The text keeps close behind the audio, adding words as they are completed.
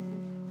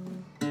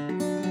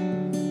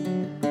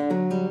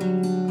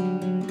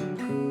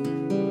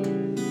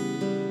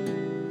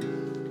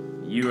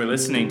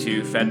listening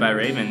to Fed by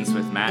Ravens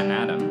with Matt and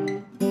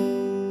Adam.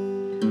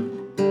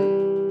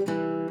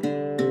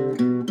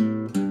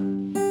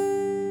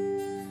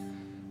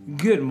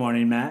 Good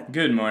morning, Matt.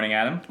 Good morning,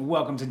 Adam.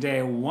 Welcome to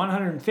day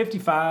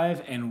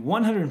 155 and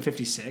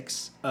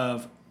 156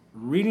 of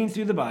Reading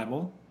Through the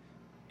Bible,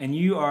 and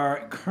you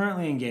are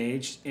currently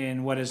engaged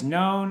in what is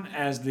known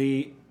as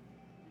the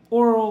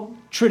oral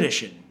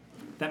tradition.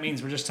 That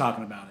means we're just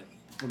talking about it.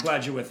 We're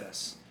glad you're with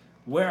us.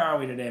 Where are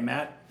we today,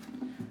 Matt?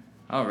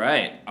 All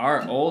right,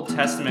 our Old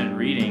Testament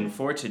reading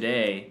for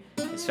today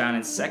is found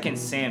in 2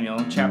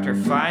 Samuel chapter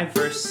 5,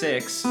 verse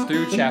 6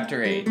 through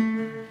chapter 8.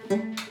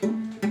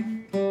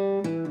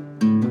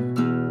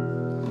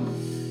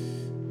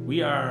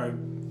 We are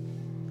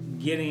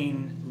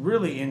getting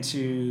really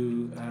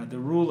into the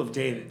rule of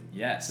David.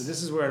 Yes. So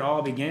this is where it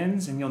all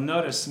begins, and you'll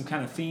notice some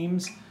kind of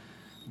themes.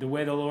 The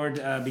way the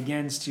Lord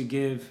begins to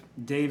give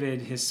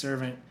David, his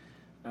servant,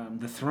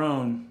 the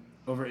throne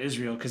over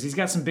Israel, because he's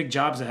got some big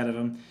jobs ahead of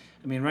him.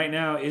 I mean, right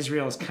now,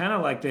 Israel is kind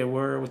of like they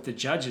were with the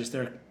judges.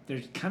 They're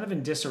kind of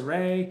in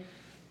disarray,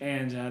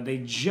 and they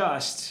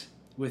just,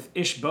 with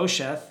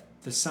Ishbosheth,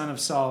 the son of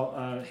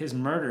Saul, his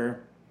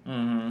murder,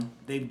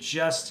 they've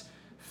just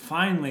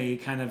finally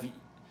kind of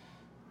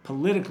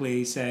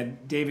politically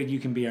said, David, you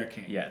can be our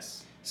king.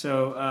 Yes.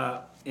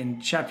 So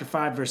in chapter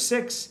 5, verse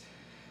 6,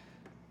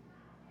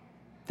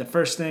 the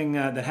first thing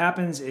that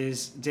happens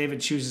is David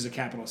chooses a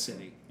capital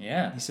city.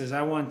 Yeah. He says,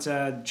 I want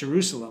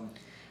Jerusalem.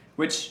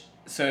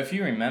 So if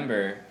you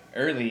remember,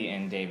 early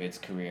in David's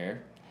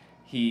career,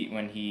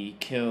 when he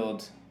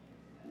killed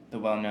the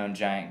well-known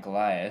giant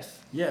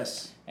Goliath,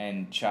 Yes.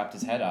 and chopped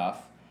his head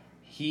off,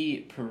 he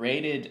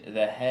paraded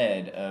the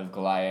head of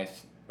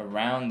Goliath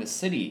around the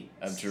city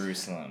of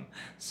Jerusalem.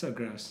 So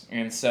gross.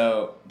 And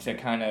so to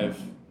kind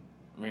of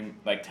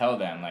tell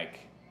them,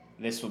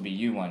 this will be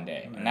you one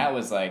day. Right. And that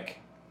was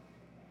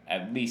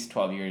at least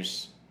 12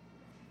 years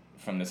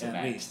from this event.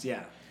 At least,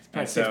 yeah.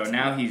 And so 15.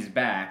 now he's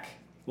back.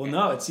 Well,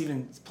 no, it's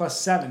even plus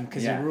 7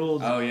 because he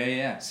ruled. Oh,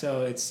 yeah.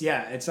 So it's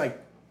like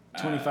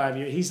 25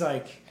 years. He's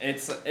like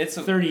It's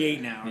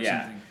 38 now or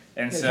something.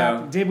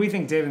 And we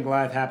think David and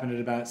Goliath happened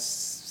at about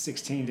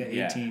 16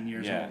 to 18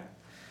 years old.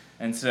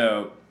 And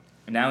so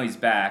now he's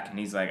back, and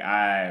he's like,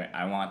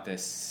 I want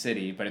this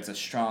city, but it's a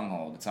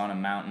stronghold. It's on a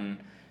mountain.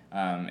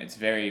 It's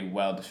very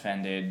well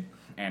defended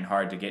and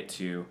hard to get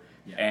to.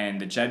 Yeah. And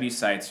the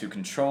Jebusites who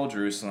control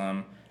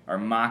Jerusalem are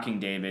mocking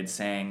David,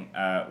 saying,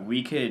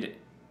 we could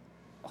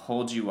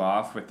hold you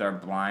off with our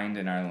blind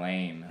and our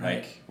lame.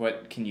 Right.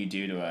 What can you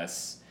do to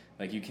us?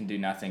 You can do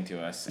nothing to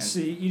us. And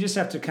so you just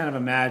have to kind of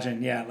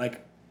imagine,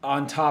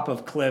 on top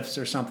of cliffs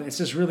or something. It's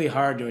just really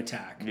hard to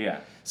attack. Yeah.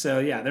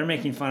 So, they're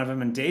making fun of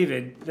him. And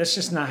David, that's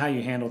just not how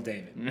you handle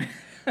David.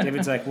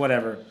 David's like,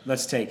 whatever,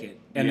 let's take it.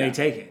 And they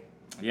take it.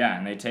 Yeah,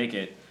 and they take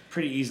it.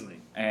 Pretty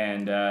easily.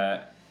 And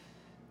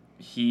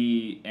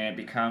it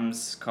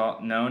becomes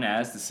known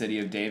as the City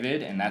of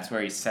David, and that's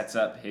where he sets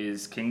up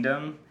his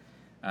kingdom.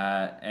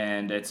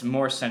 And it's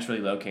more centrally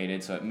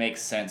located, so it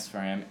makes sense for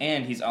him.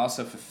 And he's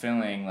also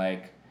fulfilling,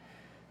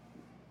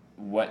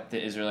 what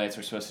the Israelites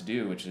were supposed to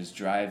do, which is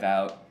drive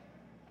out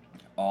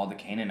all the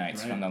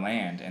Canaanites from the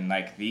land. And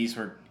these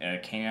were a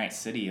Canaanite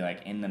city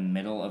in the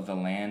middle of the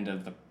land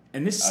of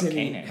this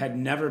city Canaan. had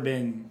never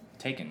been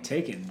taken.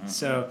 Mm-hmm.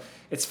 So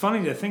it's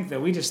funny to think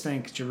that we just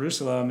think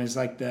Jerusalem is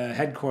the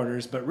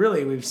headquarters, but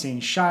really we've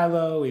seen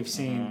Shiloh, we've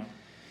seen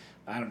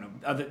I don't know,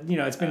 other,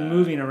 it's been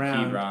moving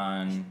around.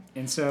 Hebron.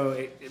 And so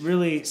it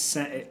really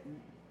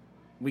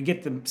we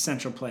get the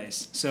central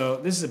place. So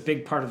this is a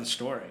big part of the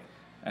story.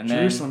 And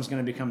Jerusalem's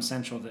going to become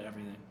central to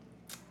everything.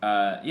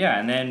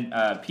 And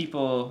then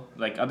people,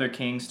 other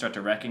kings, start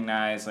to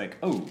recognize,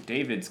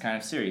 David's kind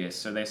of serious.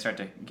 So they start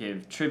to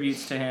give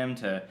tributes to him,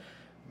 to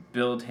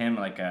build him,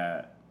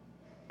 a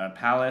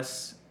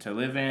palace to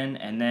live in.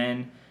 And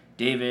then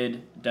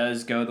David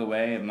does go the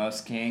way of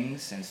most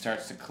kings and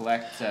starts to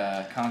collect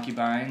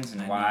concubines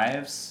and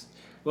wives.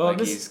 Well,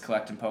 he's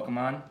collecting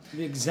Pokemon.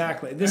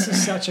 Exactly. This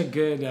is such a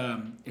good,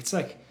 it's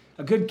a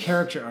good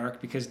character arc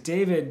because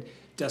David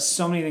does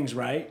so many things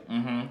right.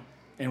 Mm-hmm.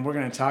 And we're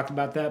going to talk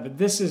about that. But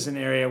this is an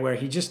area where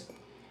he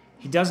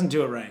doesn't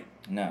do it right.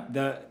 No.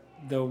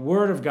 The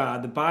Word of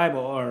God, the Bible,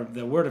 or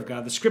the Word of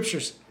God, the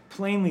Scriptures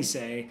plainly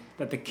say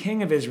that the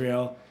king of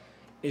Israel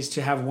is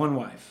to have one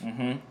wife.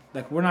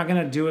 Mm-hmm. We're not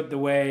going to do it the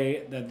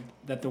way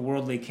that the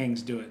worldly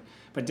kings do it.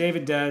 But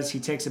David does. He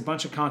takes a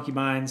bunch of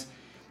concubines,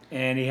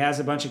 and he has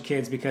a bunch of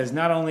kids because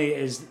not only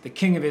is the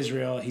king of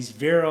Israel, he's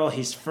virile,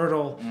 he's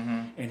fertile,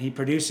 and he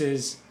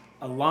produces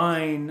a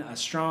line, a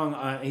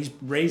strong, he's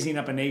raising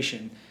up a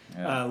nation,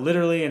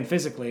 literally and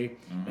physically.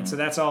 And so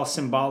that's all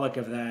symbolic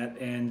of that.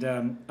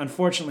 And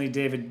unfortunately,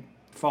 David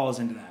falls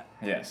into that.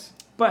 Yes.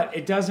 But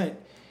it doesn't,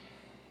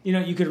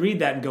 you could read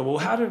that and go,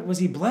 well, was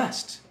he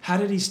blessed? How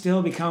did he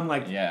still become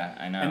Yeah,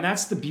 I know. And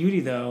that's the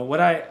beauty, though. What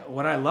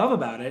I love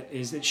about it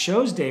is it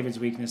shows David's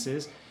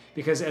weaknesses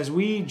because as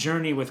we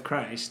journey with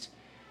Christ,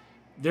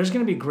 there's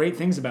going to be great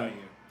things about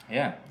you.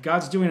 Yeah.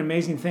 God's doing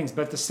amazing things,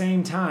 but at the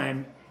same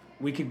time,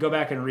 we could go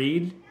back and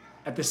read.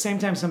 At the same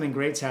time something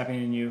great's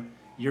happening in you,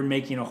 you're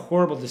making a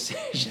horrible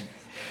decision.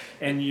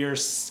 And you're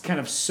kind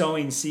of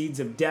sowing seeds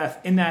of death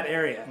in that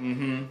area.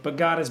 Mm-hmm. But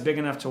God is big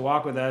enough to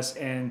walk with us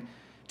and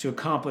to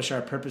accomplish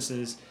our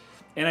purposes.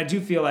 And I do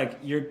feel like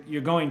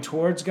you're going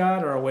towards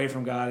God or away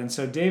from God. And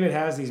so David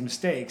has these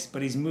mistakes,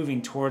 but he's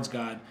moving towards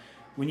God.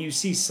 When you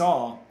see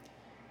Saul,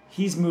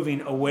 he's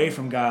moving away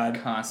from God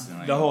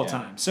constantly the whole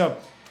time. So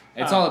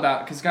it's all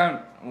about, because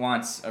God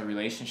wants a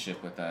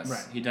relationship with us.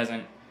 Right. He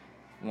doesn't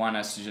want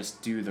us to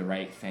just do the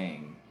right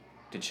thing,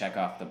 to check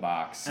off the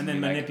box and then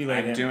be manipulate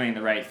like, I'm him. doing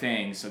the right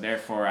thing, so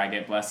therefore I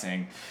get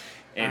blessing.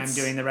 I'm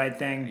doing the right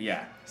thing.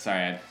 Yeah.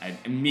 Sorry, I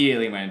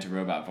immediately went into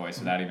robot voice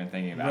without even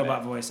thinking about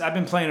Robot voice. I've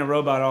been playing a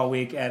robot all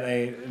week at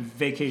a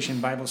vacation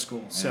Bible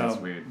school. So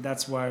that's weird.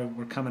 That's why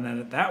we're coming at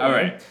it that way. All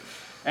right.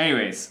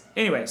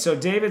 Anyway, so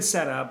David's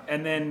set up,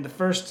 and then the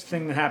first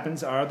thing that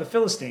happens are the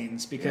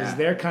Philistines, because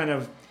they're kind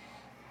of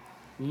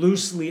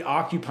loosely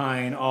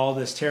occupying all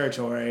this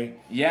territory.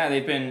 Yeah,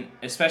 they've been,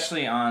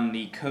 especially on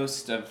the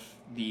coast of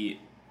the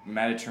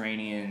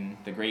Mediterranean,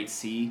 the Great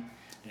Sea,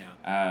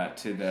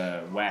 to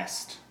the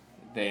west.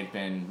 They've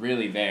been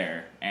really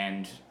there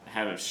and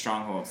have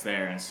strongholds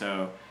there. And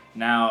so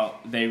now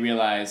they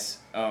realize,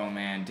 oh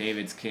man,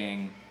 David's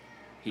king.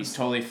 He's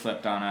totally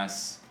flipped on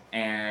us,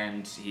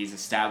 and he's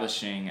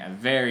establishing a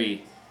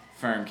very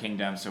firm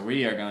kingdom. So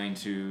we are going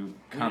to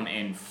come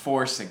in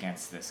force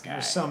against this guy.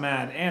 They're so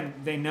mad, and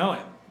they know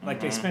him. Like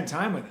they spent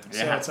time with him,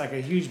 so it's like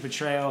a huge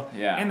betrayal.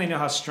 Yeah. And they know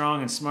how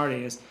strong and smart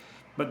he is.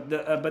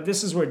 But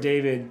this is where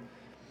David,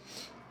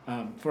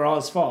 for all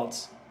his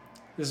faults,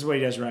 this is what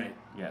he does right.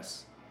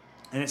 Yes.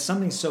 And it's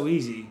something so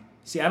easy.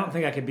 See, I don't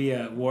think I could be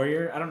a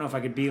warrior. I don't know if I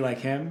could be like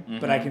him,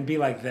 but I can be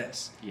like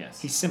this.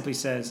 Yes. He simply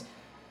says,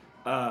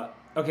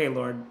 okay,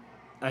 Lord,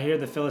 I hear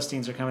the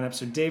Philistines are coming up.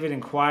 So David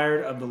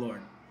inquired of the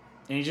Lord.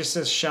 And he just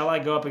says, shall I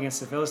go up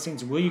against the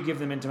Philistines? Will you give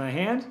them into my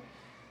hand?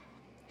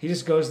 He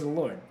just goes to the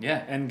Lord.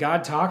 Yeah. And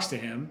God talks to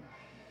him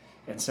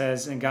and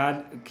says, and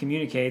God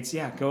communicates,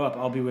 yeah, go up,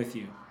 I'll be with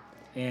you.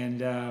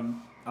 And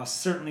I'll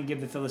certainly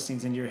give the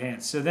Philistines into your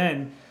hands. So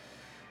then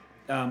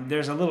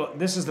there's a little,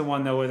 this is the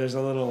one though where there's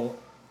a little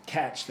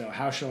catch though.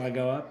 How shall I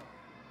go up?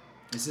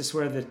 Is this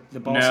where the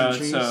balsam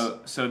trees?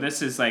 So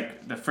this is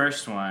like the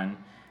first one,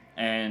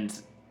 and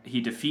he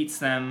defeats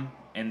them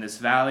in this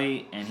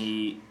valley, and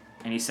he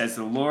says,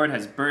 the Lord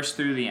has burst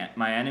through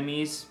my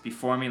enemies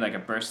before me like a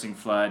bursting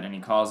flood, and he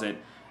calls it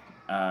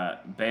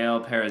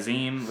Baal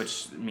Perazim,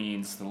 which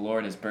means the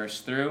Lord has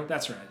burst through.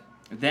 That's right.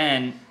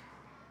 Then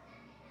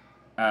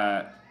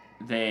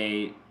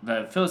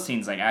the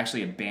Philistines like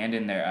actually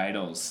abandon their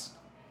idols.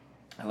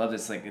 I love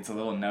this, like it's a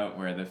little note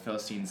where the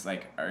Philistines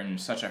like are in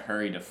such a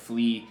hurry to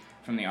flee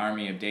from the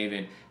army of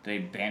David, they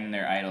abandon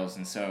their idols,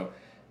 and so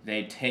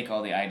they take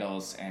all the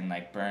idols and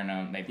like burn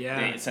them.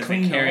 It says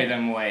they carry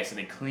them away, so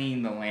they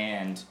clean the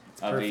land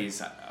of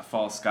these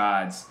false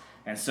gods.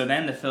 And so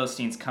then the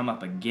Philistines come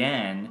up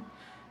again,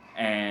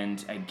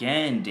 and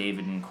again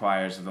David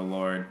inquires of the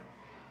Lord,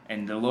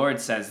 and the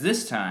Lord says,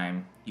 this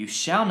time you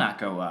shall not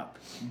go up.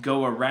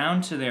 Go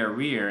around to their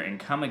rear and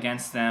come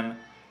against them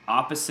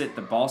opposite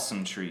the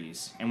balsam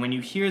trees. And when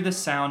you hear the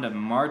sound of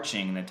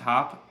marching in the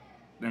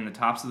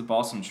tops of the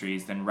balsam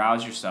trees, then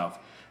rouse yourself.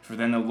 For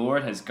then the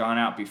Lord has gone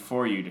out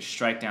before you to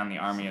strike down the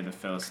army of the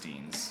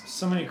Philistines.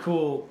 So many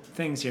cool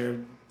things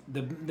here.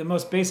 The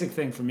most basic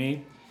thing for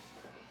me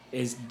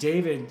is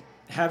David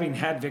having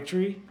had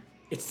victory.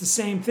 It's the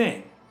same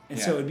thing. And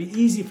so it'd be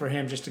easy for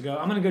him just to go,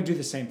 I'm going to go do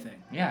the same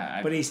thing.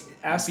 Yeah. But he's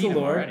asked the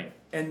Lord.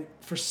 And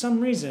for some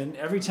reason,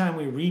 every time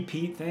we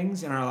repeat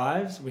things in our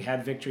lives, we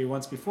had victory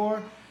once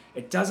before,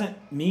 it doesn't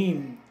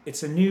mean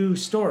it's a new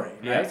story,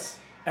 right? Yes.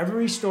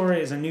 Every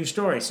story is a new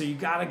story. So you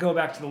got to go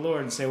back to the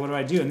Lord and say, what do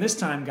I do? And this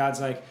time, God's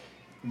like,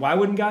 why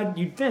wouldn't God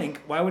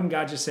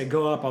just say,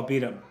 go up, I'll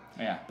beat him?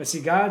 Yeah. But see,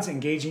 God's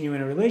engaging you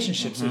in a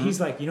relationship. Mm-hmm. So he's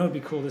like, you know what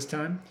would be cool this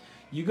time?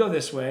 You go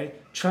this way.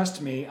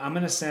 Trust me. I'm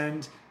going to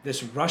send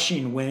this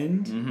rushing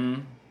wind.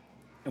 Mm-hmm.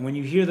 And when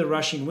you hear the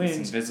rushing wind,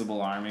 this invisible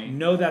army,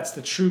 know that's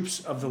the troops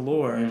of the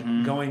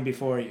Lord going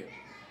before you.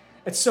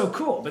 It's so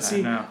cool. But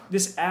see,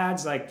 this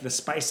adds like the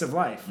spice of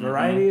life.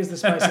 Variety is the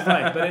spice of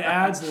life. But it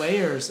adds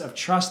layers of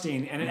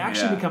trusting, and it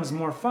actually becomes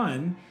more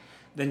fun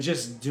than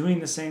just doing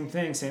the same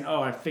thing, saying,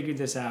 oh, I figured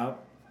this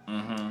out.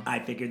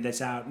 I figured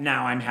this out.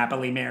 Now I'm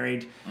happily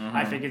married.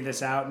 I figured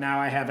this out. Now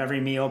I have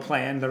every meal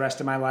planned the rest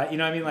of my life. You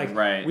know what I mean?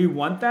 Like, we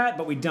want that,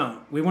 but we don't.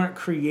 We weren't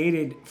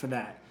created for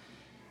that.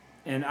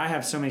 And I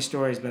have so many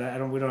stories, but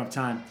we don't have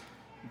time.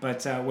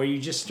 But where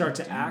you just start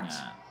to act.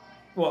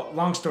 Well,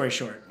 long story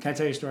short. Can I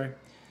tell you a story?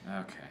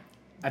 Okay.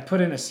 I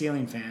put in a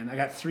ceiling fan. I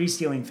got 3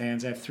 ceiling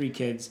fans. I have 3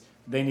 kids.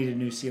 They needed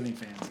new ceiling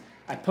fans.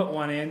 I put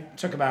one in.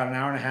 Took about an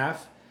hour and a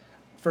half.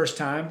 First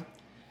time.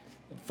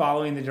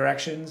 Following the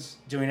directions.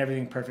 Doing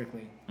everything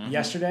perfectly.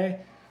 Yesterday,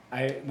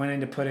 I went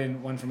in to put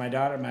in one for my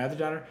other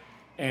daughter.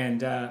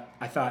 And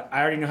I thought,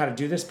 I already know how to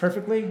do this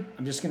perfectly.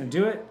 I'm just going to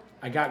do it.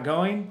 I got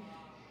going.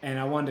 And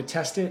I wanted to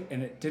test it.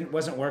 And it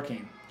wasn't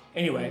working.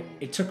 Anyway,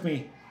 it took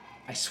me...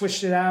 I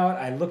switched it out.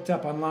 I looked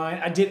up online.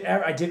 I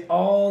did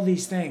all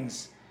these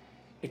things.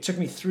 It took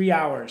me 3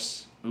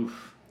 hours.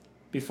 Oof.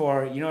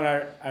 before, you know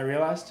what I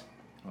realized?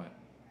 What?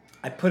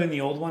 I put in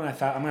the old one. I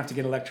thought, I'm going to have to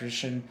get an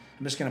electrician.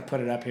 I'm just going to put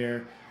it up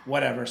here,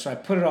 whatever. So I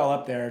put it all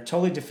up there,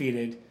 totally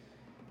defeated,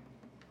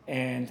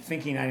 and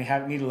thinking I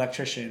need an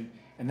electrician.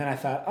 And then I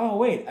thought, oh,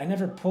 wait, I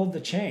never pulled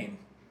the chain.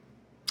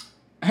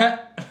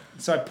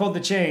 So I pulled the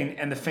chain,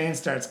 and the fan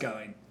starts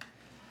going.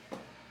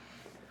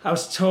 I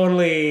was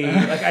totally,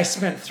 like, I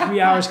spent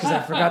 3 hours because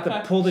I forgot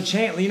to pull the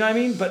chain. You know what I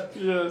mean? But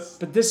Yes.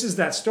 But this is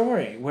that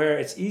story where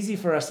it's easy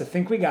for us to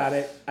think we got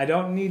it. I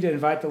don't need to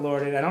invite the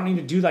Lord in. I don't need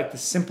to do, like, the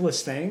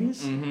simplest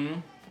things. Mm-hmm.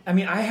 I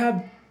mean, I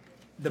had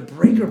the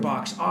breaker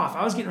box off.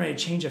 I was getting ready to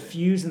change a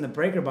fuse in the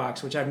breaker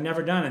box, which I've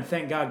never done. And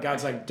thank God,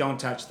 God's like, don't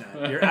touch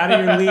that. You're out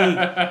of your league.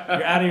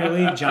 You're out of your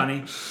league,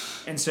 Johnny.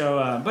 And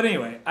so, but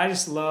anyway, I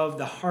just love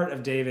the heart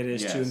of David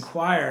is to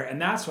inquire.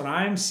 And that's what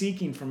I'm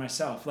seeking for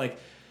myself. Like,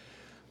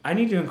 I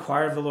need to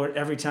inquire of the Lord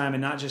every time and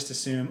not just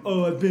assume,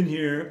 oh, I've been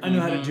here. I know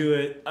how to do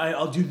it.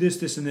 I'll do this,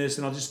 this, and this,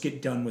 and I'll just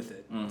get done with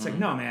it. It's like,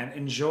 no, man,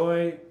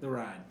 enjoy the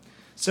ride.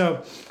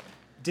 So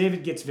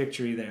David gets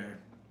victory there.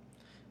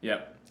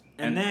 Yep.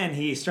 And then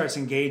he starts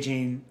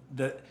engaging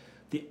the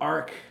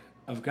Ark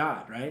of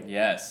God, right?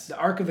 Yes. The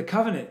Ark of the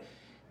Covenant.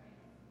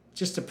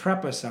 Just to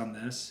prep us on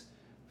this,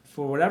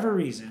 for whatever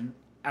reason,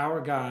 our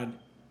God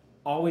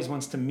always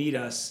wants to meet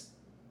us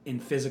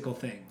in physical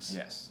things.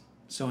 Yes.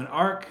 So an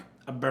ark,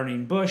 a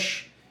burning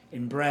bush,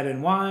 in bread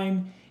and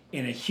wine,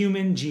 in a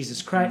human,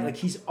 Jesus Christ. Like,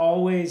 he's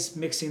always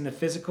mixing the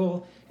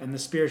physical and the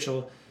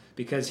spiritual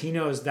because he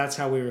knows that's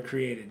how we were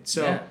created.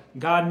 So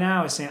God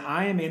now is saying,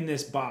 I am in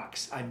this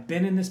box. I've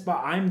been in this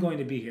box. I'm going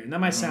to be here. And that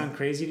might sound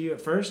crazy to you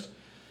at first,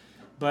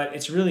 but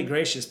it's really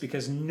gracious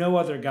because no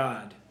other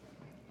God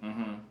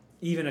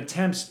even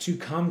attempts to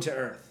come to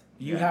earth.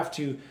 You have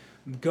to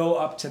go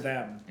up to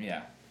them.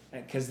 Yeah.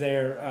 Because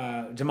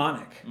they're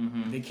demonic.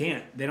 They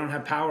can't. They don't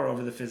have power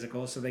over the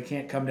physical, so they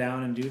can't come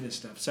down and do this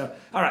stuff. So,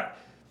 all right.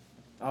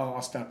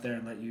 I'll stop there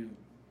and let you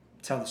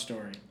tell the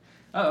story.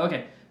 Oh,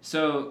 okay.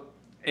 So,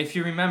 if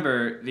you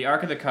remember, the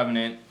Ark of the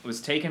Covenant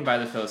was taken by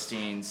the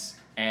Philistines,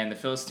 and the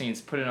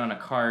Philistines put it on a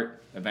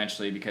cart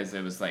eventually because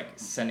it was like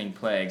sending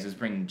plagues. It was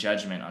bringing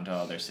judgment onto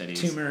all their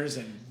cities. Tumors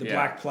and the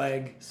Black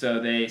Plague. So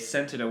they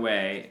sent it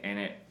away, and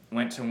it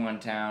went to one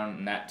town,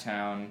 and that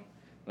town,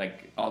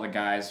 like, all the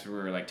guys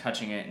were, like,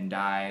 touching it and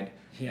died.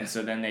 Yeah. And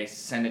so then they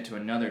send it to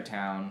another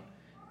town,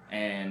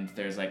 and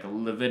there's, like, a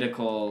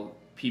Levitical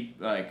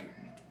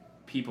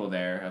people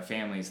there,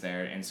 families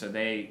there, and so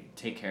they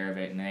take care of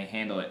it, and they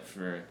handle it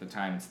for the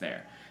time it's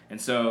there.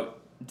 And so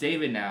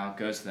David now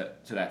goes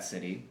to that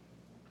city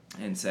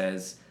and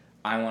says,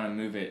 I want to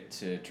move it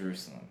to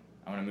Jerusalem.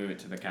 I want to move it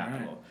to the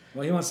capital. Right.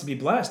 Well, he wants to be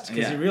blessed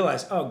because he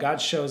realized, oh,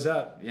 God shows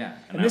up. Yeah.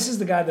 And this is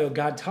the guy that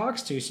God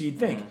talks to, so you'd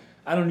think,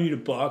 I don't need a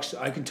box.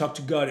 I can talk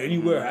to God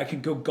anywhere. I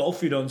can go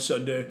golfing on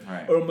Sunday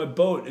or on my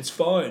boat. It's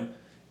fine.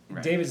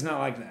 Right. David's not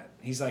like that.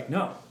 He's like,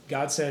 no.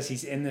 God says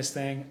he's in this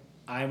thing.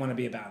 I want to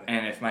be about it.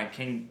 And if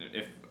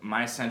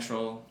my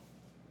central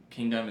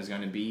kingdom is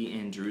going to be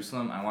in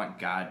Jerusalem, I want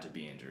God to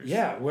be in Jerusalem.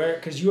 Yeah,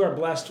 because you are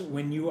blessed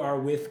when you are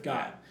with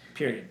God.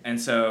 Period.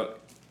 And so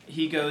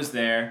he goes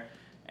there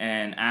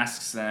and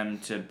asks them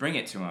to bring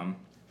it to him.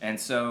 And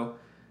so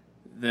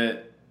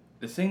the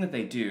thing that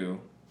they do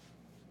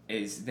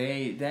is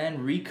they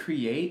then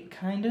recreate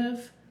kind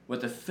of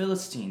what the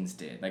Philistines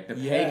did. Like the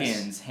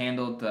pagans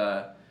handled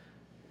the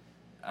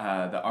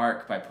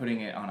ark by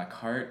putting it on a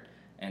cart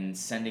and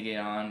sending it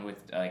on with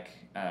like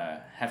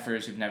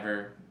heifers who've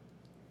never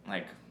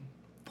like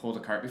pulled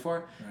a cart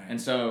before. Right.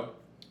 And so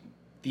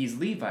these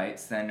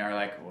Levites then are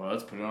like, well,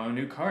 let's put it on a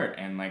new cart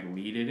and like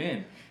lead it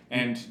in.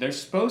 And they're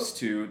supposed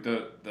to,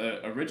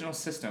 the original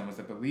system was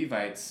that the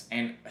Levites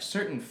and a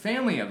certain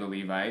family of the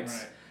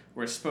Levites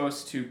were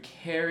supposed to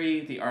carry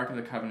the Ark of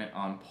the Covenant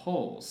on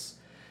poles.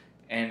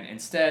 And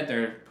instead,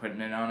 they're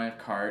putting it on a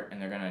cart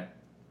and they're going to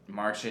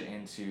march it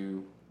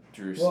into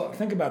Jerusalem. Well,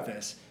 think about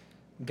this.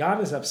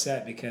 God is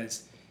upset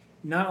because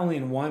not only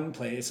in one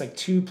place, it's like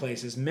two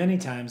places, many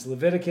times,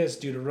 Leviticus,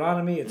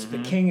 Deuteronomy, it's the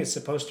king is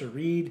supposed to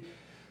read.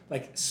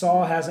 Like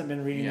Saul hasn't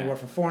been reading the word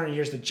for 400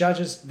 years. The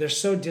judges, they're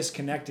so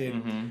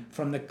disconnected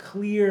from the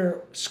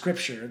clear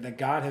scripture that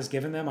God has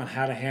given them on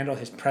how to handle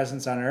his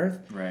presence on earth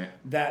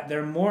that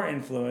they're more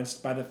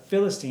influenced by the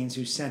Philistines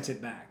who sent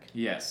it back.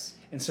 Yes.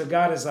 And so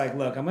God is like,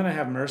 look, I'm going to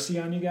have mercy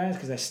on you guys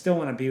because I still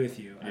want to be with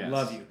you. I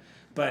love you.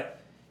 But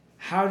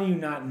how do you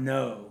not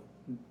know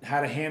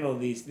how to handle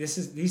these?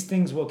 These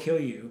things will kill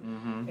you.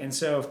 And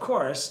so, of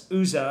course,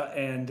 Uzzah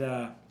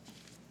and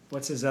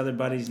what's his other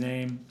buddy's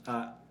name?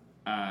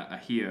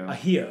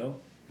 Ahio.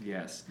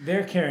 Yes.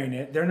 They're carrying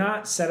it. They're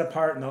not set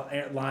apart in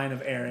the line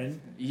of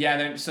Aaron.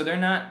 Yeah, they're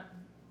not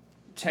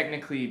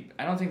technically,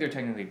 I don't think they're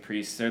technically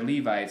priests. They're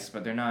Levites,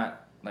 but they're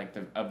not like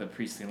of the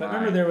priestly line. But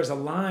remember there was a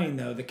line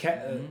though, the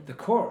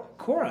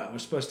Korah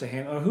was supposed to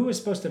handle, or who was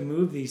supposed to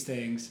move these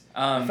things?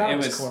 I thought it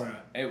was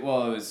Korah. It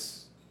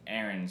was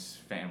Aaron's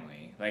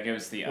family. Like it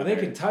was the other. Well,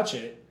 they could touch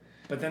it,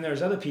 but then there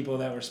was other people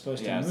that were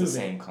supposed to move it. Yeah, it was the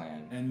same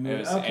clan. And move, it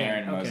was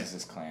Aaron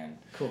Moses' clan.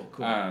 Cool.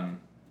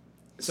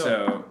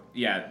 So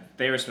yeah,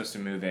 they were supposed to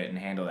move it and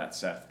handle that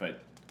stuff, but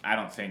I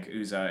don't think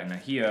Uzzah and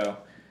Ahio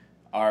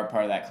are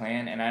part of that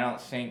clan,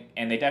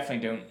 and they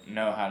definitely don't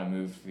know how to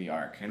move the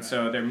ark. And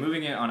so they're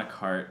moving it on a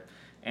cart,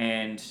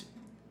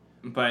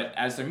 but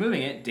as they're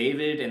moving it,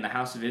 David and the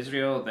house of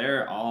Israel,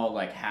 they're all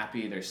like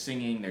happy, they're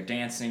singing, they're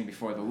dancing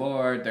before the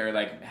Lord, they're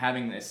like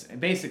having this,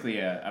 basically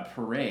a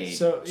parade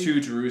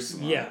to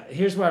Jerusalem. Yeah,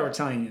 here's why we're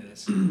telling you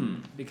this.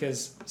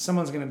 Because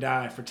someone's going to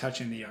die for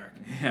touching the ark.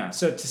 Yeah.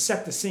 So to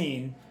set the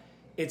scene,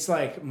 it's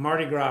like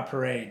Mardi Gras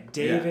parade.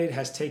 David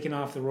has taken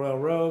off the royal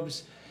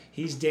robes.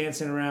 He's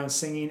dancing around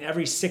singing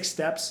every 6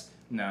 steps.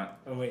 No.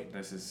 Oh, wait.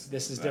 This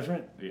is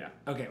different? Yeah.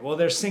 Okay, well,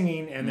 they're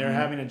singing and they're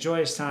having a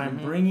joyous time,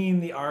 bringing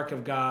the ark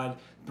of God,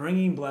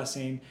 bringing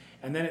blessing,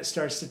 and then it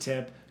starts to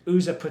tip.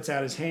 Uzzah puts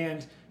out his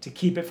hand to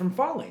keep it from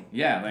falling.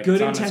 Yeah, like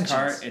good it's on intentions. his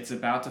cart, it's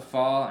about to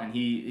fall, and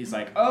he's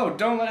like, oh,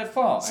 don't let it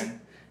fall.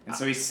 And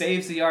so he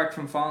saves the ark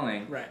from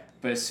falling. Right.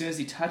 But as soon as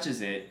he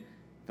touches it,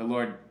 the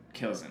Lord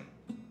kills him.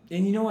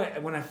 And you know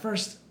what? When I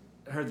first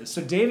heard this,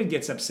 so David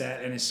gets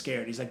upset and is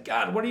scared. He's like,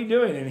 God, what are you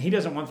doing? And he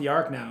doesn't want the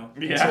ark now.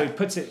 Yeah. And so he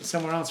puts it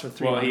somewhere else for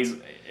 3 months.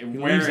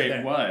 Where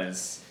it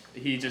was,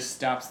 he just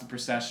stops the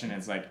procession and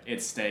it's like,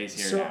 it stays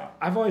here now.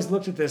 I've always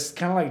looked at this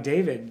kind of like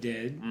David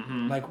did.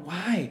 Like,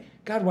 why?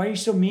 God, why are you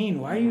so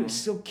mean? Why are you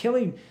still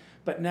killing?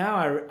 But now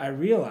I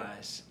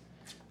realize,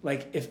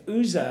 like, if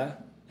Uzzah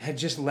had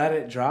just let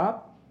it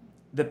drop,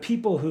 the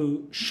people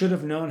who should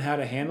have known how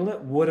to handle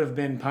it would have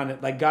been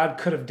punished. Like, God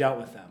could have dealt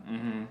with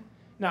them.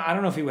 Now, I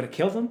don't know if he would have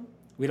killed them.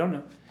 We don't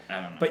know.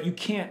 I don't know. But you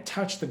can't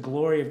touch the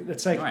glory of...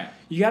 It's like,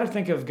 you got to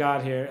think of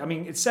God here. I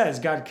mean, it says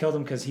God killed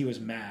him because he was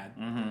mad.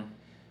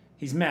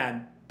 He's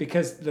mad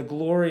because the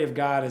glory of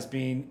God is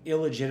being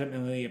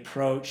illegitimately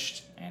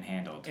approached. And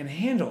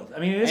handled. I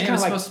mean, it is kind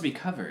of like... supposed to be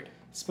covered.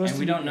 And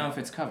we don't know if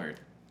it's covered.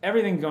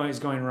 Everything is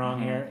going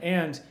wrong here.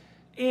 And,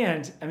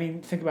 I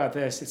mean, think about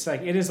this. It's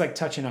like, it is like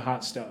touching a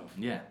hot stove.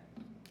 Yeah.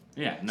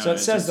 Yeah. No, So it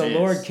says the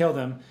Lord killed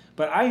him.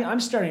 But I'm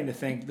starting to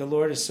think the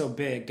Lord is so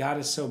big, God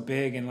is so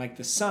big, and like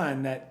the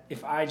sun, that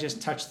if I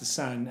just touched the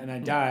sun and I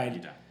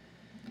died,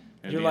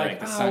 you're like,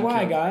 oh,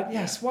 why, God?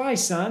 Yes, why,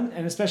 son?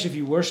 And especially if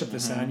you worship the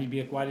sun, you'd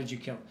be like, why did you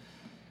kill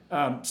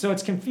him? So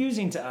it's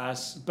confusing to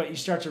us, but you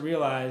start to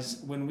realize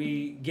when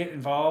we get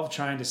involved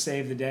trying to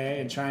save the day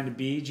and trying to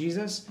be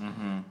Jesus,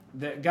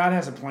 that God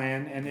has a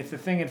plan. And if the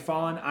thing had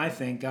fallen, I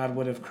think God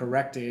would have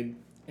corrected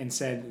and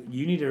said,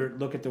 you need to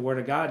look at the word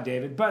of God,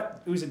 David.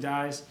 But Uzzah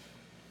dies.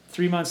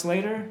 3 months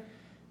later,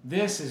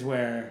 this is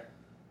where...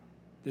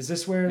 Is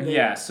this where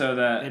they... So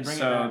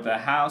the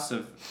house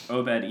of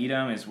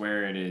Obed-Edom is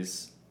where it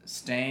is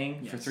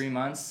staying for 3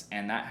 months,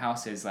 and that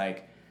house is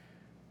like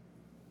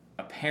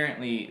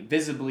apparently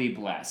visibly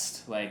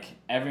blessed. Like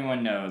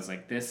everyone knows,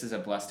 like this is a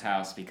blessed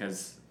house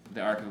because the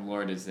ark of the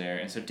Lord is there.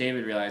 And so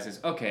David realizes,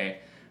 okay,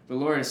 the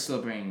Lord is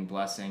still bringing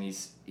blessing.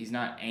 He's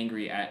not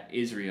angry at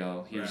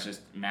Israel. He was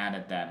just mad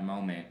at that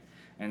moment.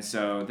 And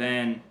so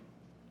then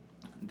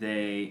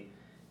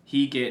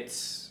he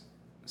gets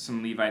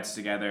some Levites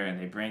together and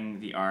they bring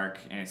the ark,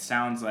 and it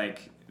sounds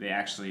like they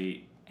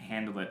actually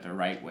handle it the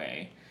right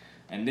way.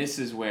 And this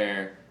is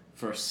where,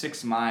 for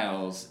 6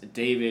 miles,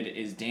 David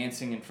is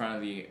dancing in front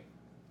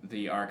of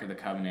the Ark of the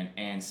Covenant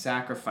and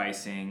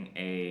sacrificing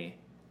a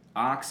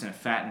ox and a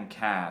fattened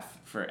calf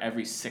for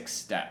every 6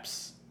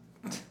 steps.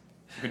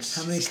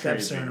 How many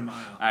steps are in a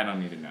mile? I don't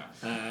need to know.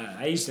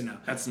 I used to know.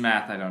 That's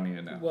math I don't need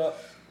to know. Well,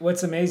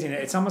 what's amazing,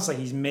 it's almost like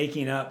he's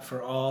making up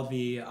for all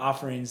the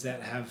offerings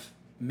that have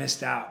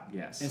missed out.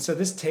 Yes. And so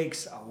this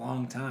takes a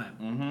long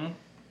time.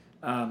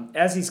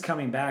 As he's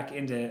coming back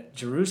into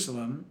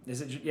Jerusalem,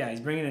 he's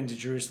bringing it into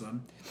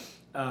Jerusalem.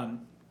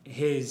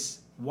 His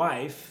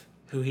wife,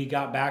 who he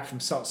got back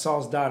from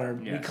Saul's daughter,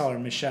 we call her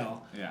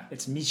Michal. Yeah.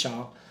 It's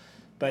Michal.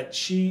 But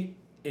she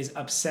is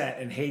upset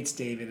and hates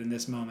David in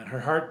this moment.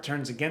 Her heart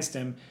turns against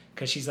him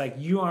because she's like,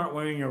 you aren't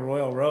wearing your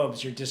royal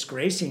robes. You're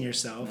disgracing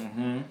yourself.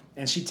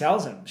 And she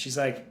tells him, she's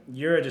like,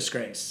 you're a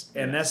disgrace.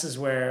 And this is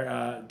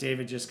where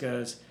David just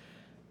goes,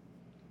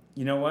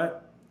 you know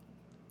what?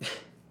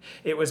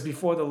 It was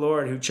before the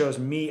Lord who chose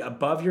me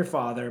above your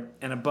father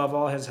and above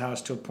all his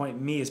house to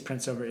appoint me as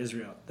prince over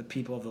Israel, the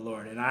people of the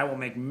Lord. And I will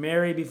make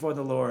merry before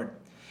the Lord,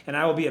 and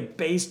I will be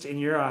abased in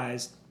your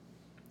eyes,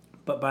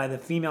 but by the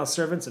female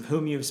servants of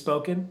whom you have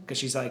spoken, because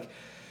she's like,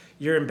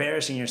 you're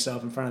embarrassing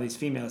yourself in front of these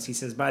females. He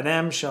says, by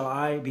them shall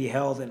I be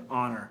held in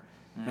honor.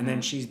 And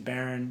then she's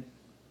barren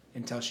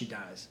until she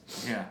dies.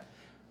 Yeah.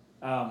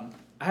 I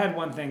had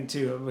one thing,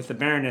 too, with the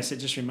barrenness. It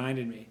just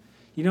reminded me.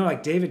 You know,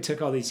 like David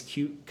took all these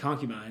cute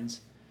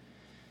concubines,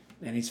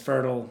 and he's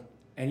fertile.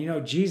 And, you know,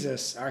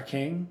 Jesus, our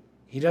king,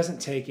 he doesn't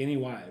take any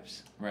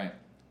wives. Right.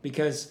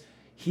 Because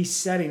he's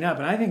setting up,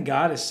 and I think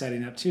God is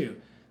setting up, too,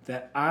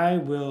 that I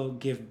will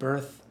give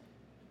birth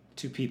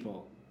to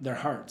people, their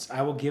hearts.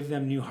 I will give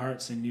them new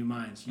hearts and new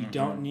minds. You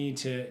don't need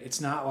to, it's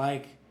not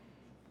like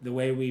the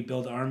way we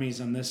build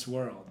armies on this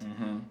world.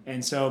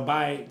 And so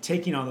by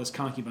taking all those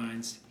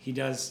concubines, he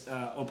does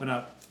open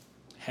up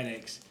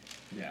headaches.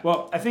 Yeah.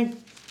 Well, I think...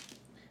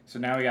 So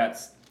now we got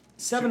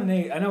 7 and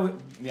 8. I know.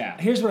 Yeah.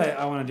 Here's what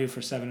I want to do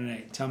for 7 and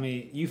 8. Tell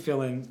me, you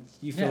fill in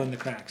the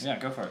cracks. Yeah,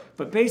 go for it.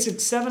 But basic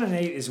 7 and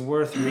 8 is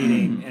worth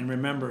reading and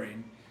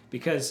remembering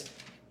because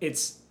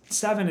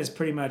 7 is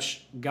pretty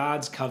much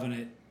God's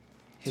covenant,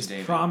 his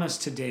promise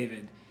to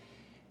David,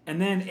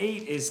 and then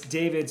 8 is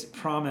David's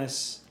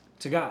promise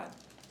to God,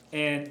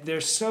 and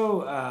they're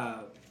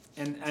so.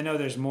 And I know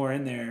there's more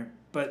in there,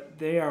 but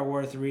they are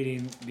worth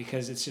reading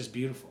because it's just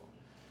beautiful.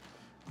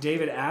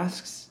 David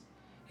asks.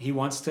 He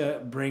wants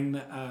to bring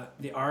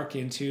the ark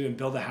into and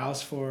build a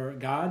house for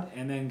God.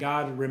 And then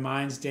God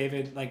reminds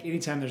David, like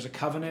anytime there's a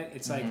covenant,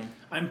 it's like,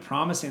 I'm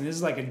promising, this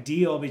is like a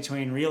deal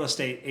between real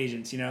estate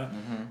agents, you know?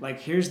 Like,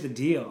 here's the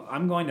deal.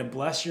 I'm going to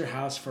bless your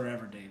house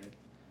forever, David.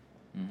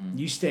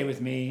 You stay with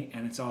me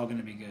and it's all going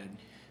to be good.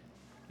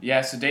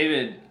 Yeah, so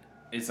David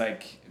is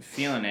like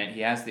feeling it.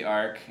 He has the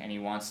ark and he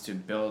wants to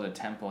build a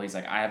temple. He's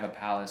like, I have a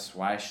palace.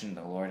 Why shouldn't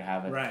the Lord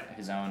have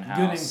his own house?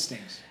 Good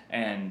instincts.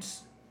 And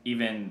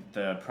even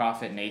the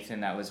prophet Nathan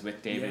that was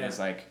with David is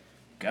like,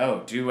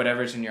 go, do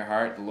whatever's in your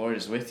heart. The Lord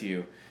is with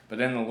you. But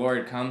then the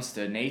Lord comes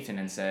to Nathan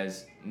and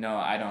says, no,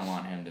 I don't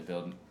want him to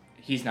build.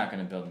 He's not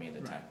going to build me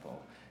the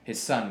temple. His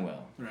son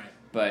will. Right.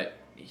 But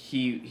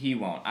he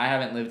won't. I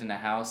haven't lived in a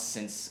house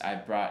since I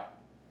brought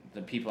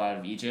the people out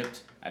of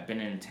Egypt. I've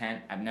been in a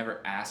tent. I've never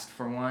asked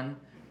for one.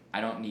 I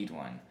don't need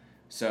one.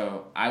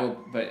 So I will.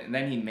 But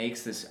then he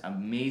makes this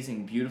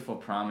amazing, beautiful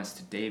promise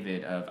to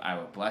David of, I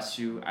will bless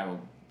you. I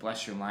will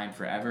bless your line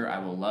forever. I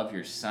will love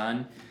your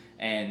son.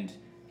 And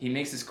he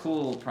makes this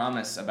cool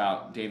promise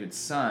about David's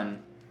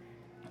son.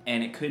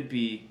 And it could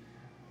be,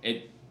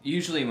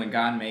 usually when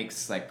God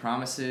makes like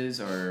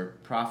promises or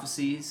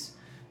prophecies,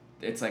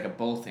 it's like a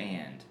both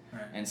and.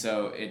 Right. And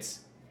so it's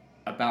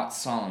about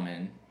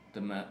Solomon,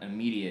 the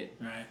immediate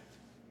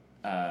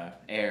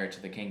heir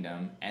to the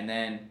kingdom. And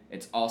then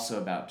it's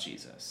also about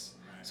Jesus.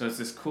 Right. So it's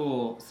this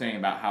cool thing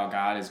about how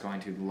God is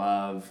going to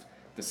love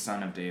the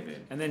son of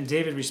David. And then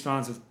David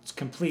responds with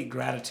complete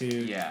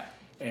gratitude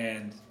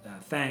and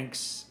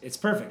thanks. It's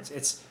perfect.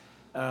 It's,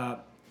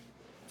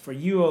 for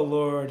you, O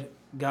Lord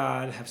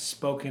God, have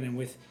spoken, and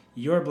with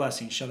your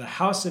blessing shall the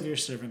house of your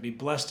servant be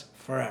blessed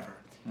forever.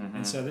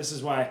 And so this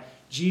is why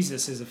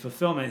Jesus is a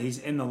fulfillment. He's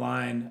in the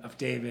line of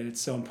David. It's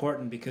so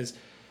important because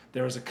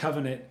there was a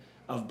covenant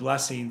of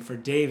blessing for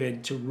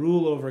David to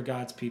rule over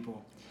God's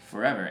people.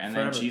 Forever. And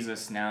then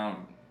Jesus now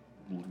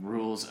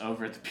rules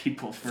over the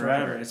people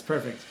forever. It's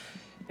perfect.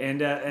 And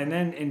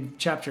then in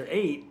chapter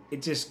 8,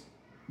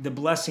 the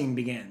blessing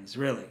begins,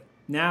 really.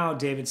 Now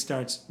David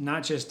starts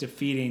not just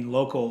defeating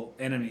local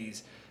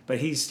enemies, but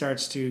he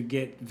starts to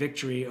get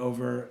victory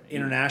over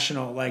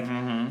international, like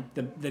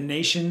the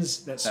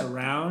nations that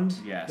surround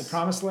the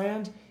promised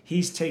land,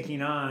 he's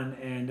taking on.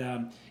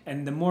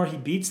 And the more he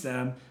beats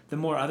them, the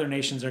more other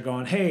nations are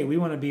going, hey, we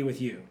want to be with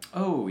you.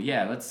 Oh,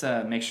 yeah, let's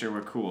make sure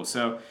we're cool.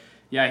 So,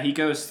 yeah, he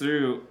goes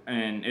through,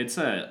 and it's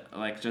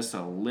just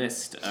a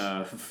list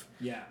of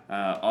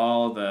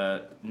all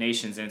the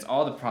nations, and it's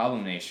all the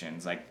problem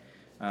nations, like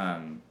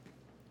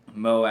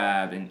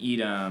Moab and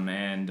Edom,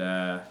 and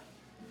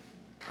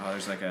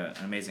there's like an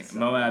amazing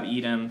Moab,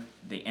 Edom,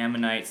 the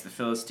Ammonites, the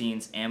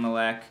Philistines,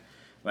 Amalek,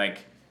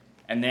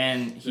 and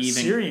then he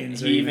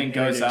even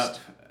goes up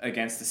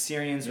against the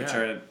Syrians, which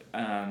are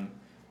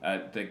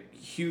the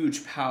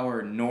huge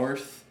power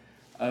north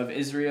of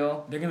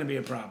Israel. They're going to be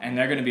a problem. And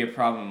they're going to be a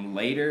problem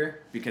later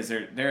because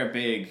they're a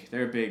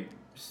big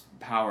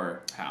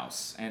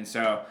powerhouse. And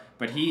so,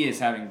 but he is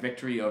having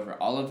victory over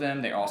all of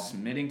them. They're all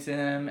submitting to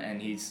him,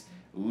 and he's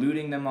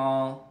looting them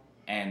all,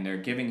 and they're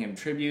giving him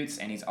tributes,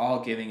 and he's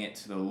all giving it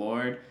to the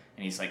Lord,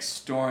 and he's like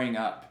storing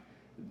up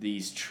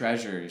these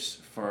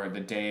treasures for the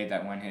day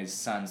that when his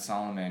son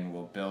Solomon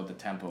will build the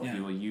temple, he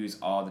will use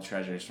all the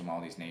treasures from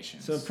all these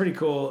nations. So pretty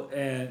cool.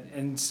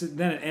 And so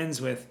then it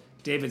ends with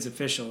David's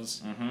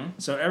officials.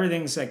 So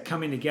everything's like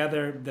coming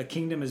together. The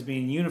kingdom is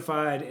being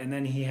unified, and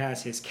then he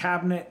has his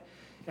cabinet,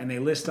 and they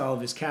list all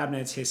of his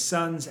cabinets. His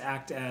sons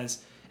act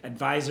as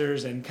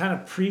advisors and kind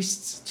of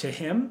priests to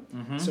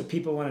him. So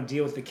people want to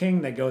deal with the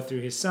king, they go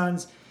through his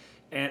sons,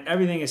 and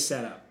everything is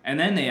set up. And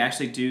then they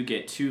actually do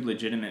get 2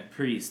 legitimate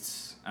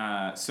priests.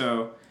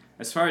 So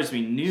as far as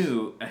we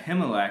knew,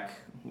 Ahimelech,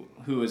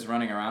 who was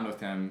running around with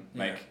him,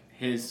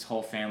 his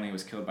whole family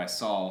was killed by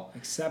Saul.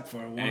 Except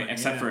for one.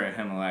 Except for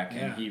Ahimelech,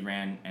 and he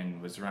ran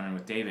and was running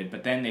with David.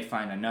 But then they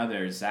find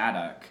another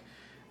Zadok,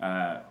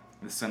 the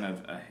son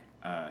of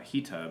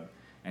Ahitub,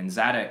 and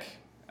Zadok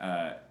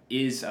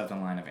is of the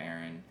line of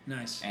Aaron.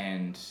 Nice.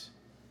 And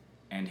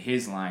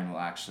his line will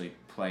actually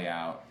play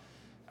out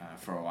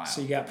for a while.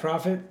 So you got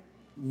prophet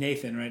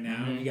Nathan right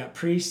now. You got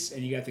priests,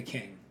 and you got the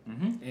king.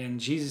 And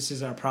Jesus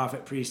is our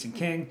prophet, priest, and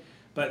king.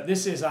 But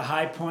this is a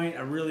high point,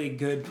 a really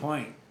good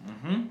point.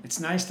 It's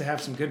nice to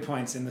have some good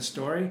points in the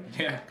story.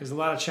 Yeah. Because a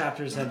lot of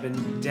chapters have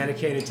been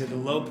dedicated to the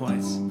low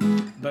points.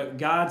 But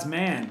God's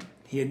man,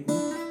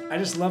 I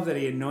just love that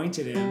he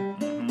anointed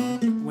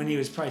him when he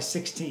was probably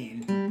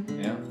 16.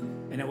 Yeah.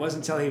 And it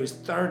wasn't until he was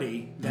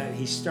 30 that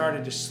he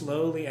started to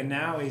slowly, and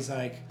now he's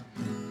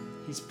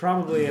He's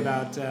probably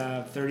about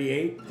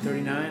 38,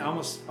 39,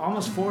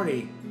 almost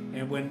 40,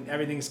 and when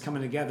everything's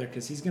coming together,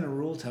 because he's going to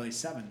rule till he's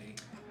 70.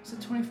 Was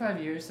it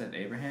 25 years that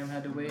Abraham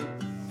had to wait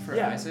for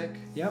Yeah. Isaac?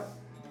 Yep.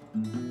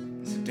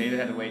 So David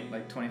had to wait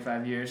like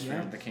 25 years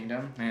Yeah. for the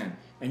kingdom? Man.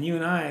 And you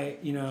and I,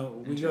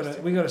 we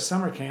go to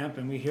summer camp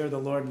and we hear the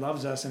Lord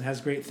loves us and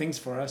has great things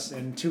for us,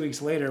 and 2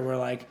 weeks later we're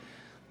like,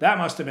 that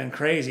must have been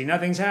crazy.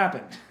 Nothing's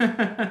happened.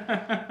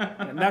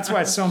 And that's why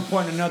it's so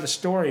important to know the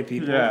story,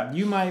 people. Yeah.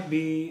 You might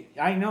be,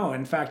 I know,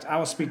 in fact, I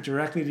will speak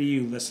directly to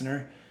you,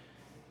 listener.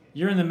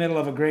 You're in the middle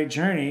of a great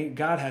journey.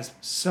 God has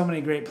so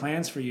many great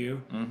plans for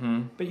you,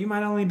 but you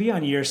might only be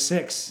on year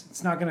 6.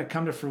 It's not going to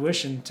come to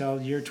fruition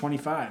until year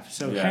 25.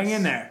 So hang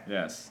in there.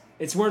 Yes.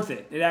 It's worth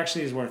it. It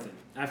actually is worth it.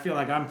 I feel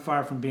like I'm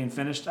far from being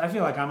finished. I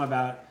feel like I'm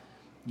about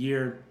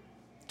year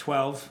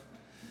 12.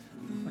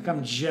 Like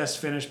I'm just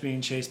finished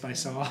being chased by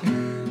Saul.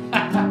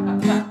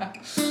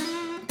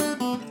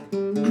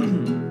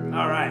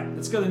 All right,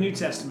 let's go to the New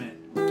Testament.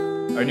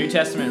 Our New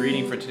Testament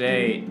reading for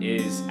today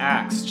is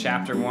Acts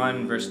chapter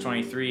 1, verse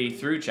 23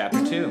 through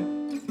chapter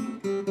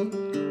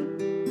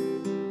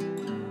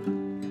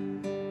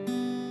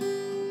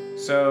 2.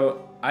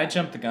 So I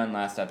jumped the gun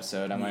last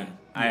episode. I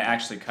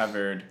actually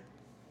covered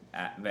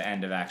at the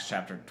end of Acts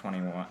chapter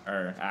 21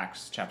 or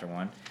Acts chapter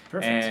 1.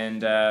 Perfect.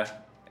 And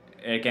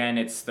again,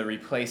 it's the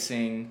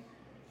replacing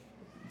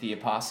the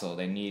apostle.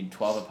 They need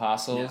 12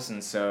 apostles,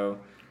 and so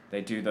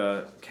they do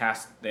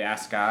they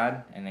ask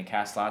God and they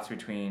cast lots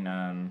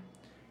between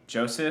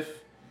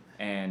Joseph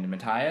and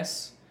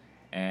Matthias,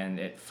 and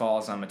it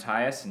falls on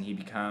Matthias, and he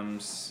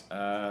becomes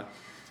the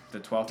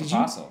 12th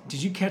apostle.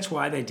 Did you catch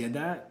why they did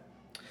that?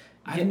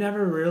 I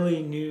never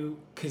really knew,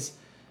 because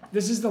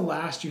this is the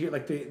last you hear,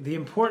 like the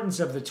importance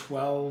of the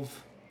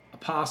 12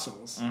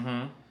 apostles.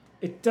 Mm-hmm.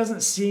 It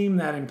doesn't seem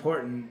that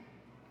important.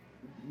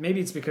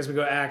 Maybe it's because we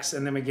go Acts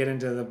and then we get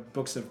into the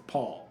books of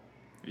Paul.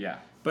 Yeah.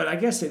 But I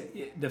guess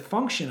the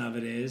function of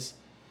it is,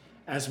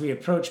 as we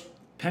approach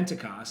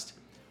Pentecost,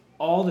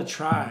 all the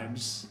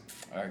tribes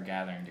are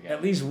gathering together.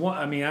 At least one.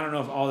 I mean, I don't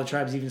know if all the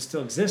tribes even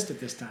still exist at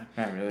this time.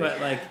 Not really. But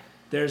like,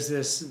 there's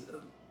this.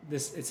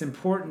 It's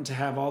important to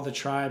have all the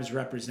tribes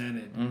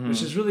represented,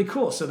 which is really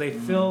cool. So they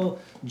fill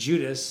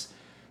Judas,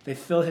 they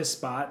fill his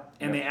spot,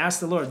 and they ask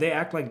the Lord. They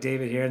act like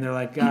David here, and they're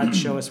like, God,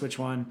 show us which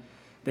one.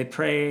 They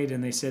prayed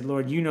and they said,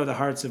 Lord, you know the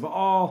hearts of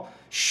all.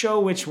 Show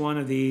which one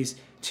of these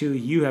two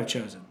you have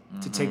chosen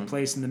to take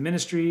place in the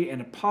ministry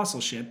and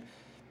apostleship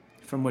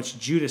from which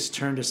Judas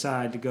turned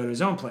aside to go to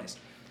his own place.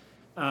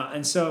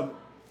 And so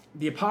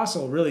the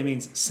apostle really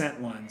means sent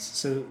ones.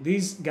 So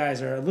these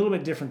guys are a little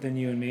bit different than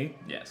you and me.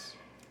 Yes.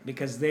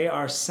 Because they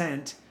are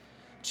sent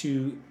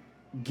to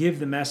give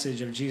the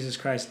message of Jesus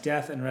Christ's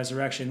death and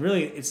resurrection.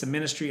 Really, it's a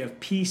ministry of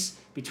peace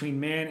between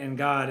man and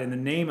God in the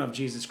name of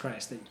Jesus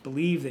Christ, that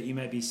believe that you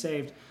might be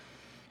saved.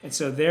 And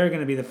so they're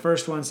going to be the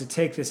first ones to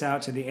take this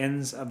out to the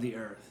ends of the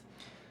earth.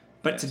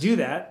 But to do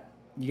that,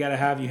 you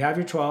have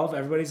your 12,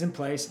 everybody's in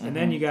place, and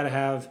then you got to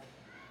have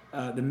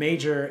the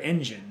major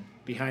engine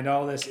behind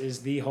all this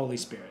is the Holy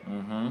Spirit.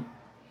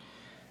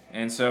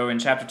 And so in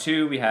chapter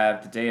 2, we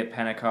have the day of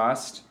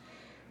Pentecost.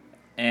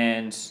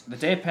 And the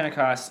day of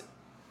Pentecost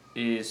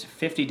is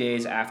 50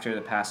 days after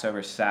the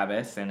Passover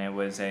Sabbath, and it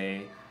was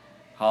a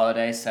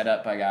holiday set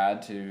up by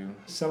God to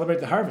celebrate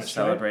the harvest,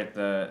 celebrate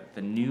the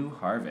new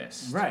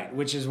harvest. Right,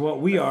 which is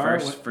what we are.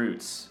 First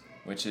fruits,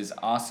 which is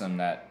awesome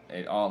that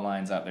it all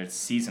lines up. It's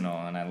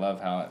seasonal, and I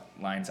love how it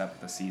lines up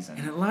with the season.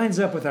 And it lines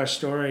up with our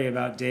story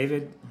about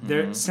David.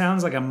 There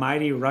sounds like a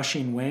mighty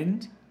rushing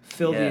wind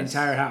filled the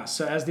entire house.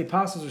 So as the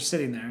apostles are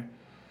sitting there,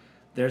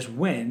 there's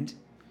wind.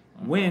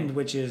 Wind,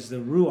 which is the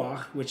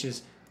ruach, which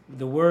is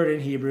the word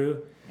in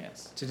Hebrew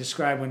to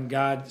describe when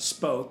God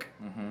spoke.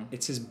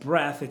 It's his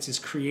breath, it's his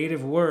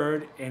creative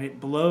word, and it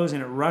blows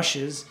and it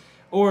rushes,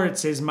 or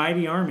it's his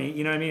mighty army.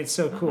 You know what I mean? It's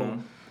so cool.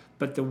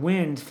 But the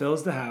wind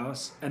fills the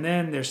house, and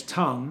then there's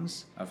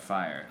tongues of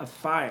fire.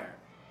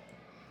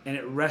 And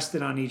it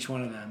rested on each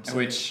one of them. So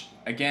which,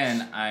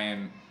 again, I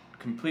am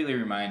completely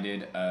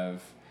reminded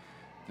of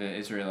the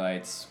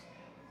Israelites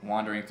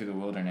wandering through the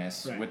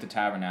wilderness with the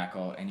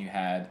tabernacle, and you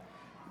had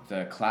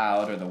the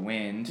cloud or the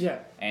wind,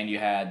 and you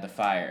had the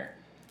fire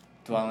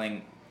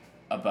dwelling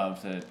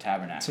above the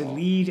tabernacle. To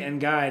lead and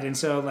guide. And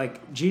so,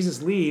 like,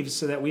 Jesus leaves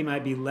so that we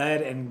might be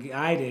led and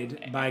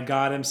guided by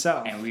God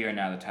himself. And we are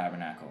now the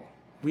tabernacle.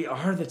 We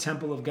are the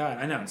temple of God.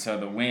 I know. And so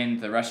the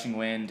wind, the rushing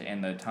wind,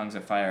 and the tongues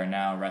of fire are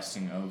now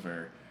resting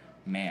over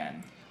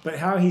man. But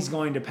how he's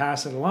going to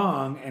pass it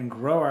along and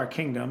grow our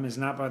kingdom is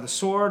not by the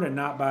sword and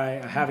not by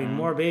having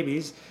more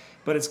babies,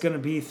 but it's going to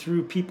be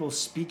through people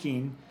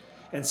speaking.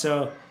 And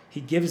so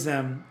he gives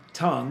them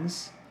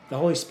tongues. The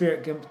Holy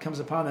Spirit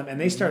comes upon them,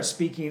 and they start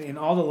speaking in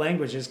all the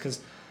languages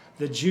because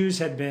the Jews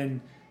had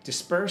been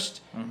dispersed.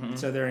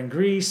 So they're in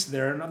Greece.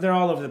 They're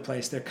all over the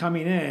place. They're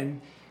coming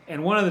in,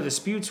 and one of the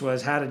disputes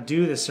was how to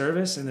do the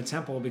service in the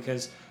temple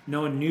because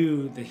no one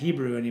knew the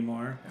Hebrew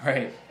anymore.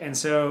 Right. And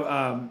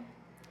so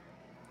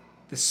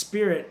the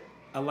Spirit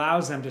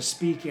allows them to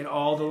speak in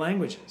all the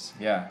languages.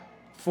 Yeah.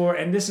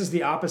 And this is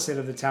the opposite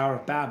of the Tower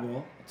of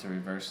Babel. It's a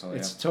reversal.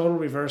 It's a total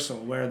reversal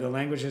where the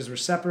languages were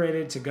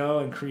separated to go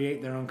and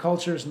create their own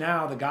cultures.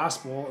 Now the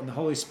gospel and the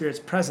Holy Spirit's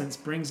presence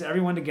brings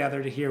everyone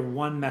together to hear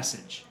one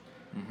message.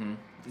 Mm-hmm.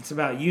 It's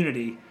about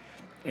unity.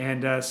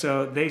 And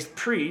so they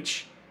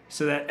preach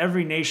so that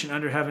every nation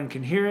under heaven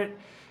can hear it.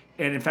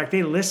 And in fact,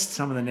 they list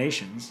some of the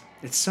nations.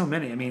 It's so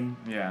many. I mean,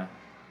 yeah.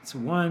 It's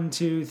 1,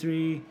 2,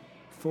 3,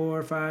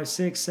 4, 5,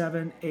 6,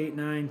 7, 8,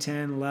 9,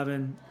 10,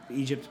 11,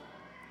 Egypt,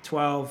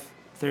 12,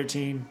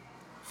 13,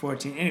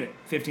 14, anyway,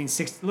 15,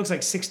 16, looks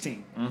like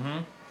 16. Mm-hmm.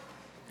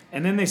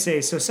 And then they say,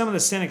 so some of the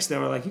cynics,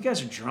 though, are like, you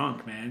guys are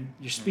drunk, man.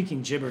 You're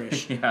speaking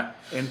gibberish. Yeah.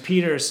 And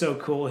Peter is so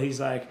cool. He's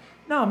like,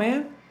 no,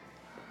 man,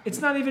 it's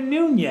not even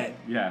noon yet.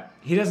 Yeah.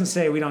 He doesn't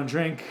say we don't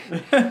drink. He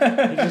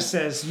just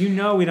says, we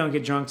don't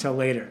get drunk till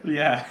later.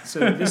 Yeah.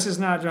 So this is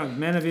not drunk.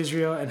 Men of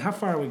Israel. And how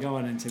far are we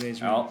going in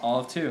today's reading? All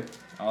of 2.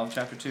 All of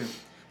chapter 2.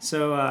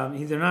 So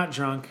they're not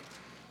drunk.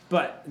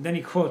 But then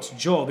he quotes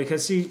Joel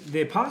because, see,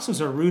 the apostles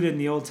are rooted in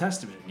the Old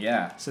Testament.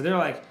 Yeah. So they're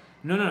like,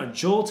 no,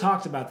 Joel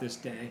talked about this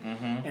day.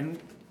 Mm-hmm. And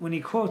when he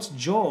quotes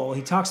Joel,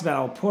 he talks about,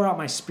 I'll pour out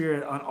my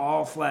spirit on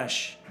all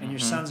flesh, and your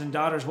sons and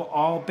daughters will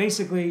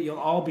you'll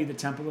all be the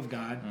temple of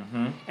God.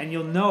 Mm-hmm. And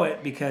you'll know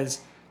it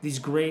because these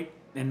great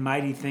and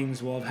mighty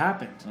things will have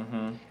happened.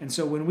 Mm-hmm. And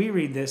so when we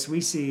read this,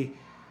 we see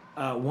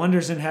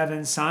wonders in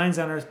heaven, signs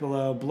on earth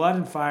below, blood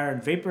and fire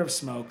and vapor of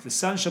smoke. The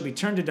sun shall be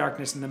turned to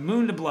darkness and the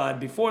moon to blood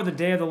before the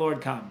day of the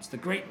Lord comes, the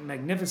great and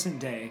magnificent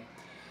day.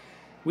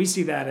 We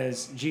see that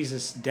as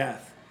Jesus'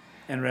 death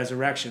and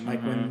resurrection.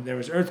 Like when there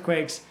was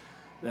earthquakes,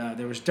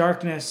 there was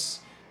darkness,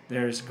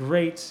 there's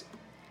great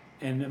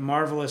and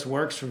marvelous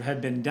works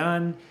had been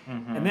done.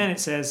 Mm-hmm. And then it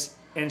says,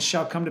 and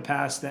shall come to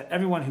pass that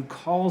everyone who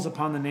calls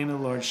upon the name of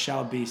the Lord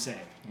shall be saved.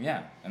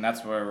 Yeah, and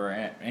that's where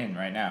we're in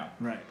right now.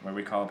 Right. Where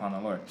we call upon the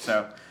Lord.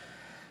 So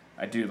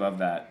I do love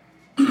that.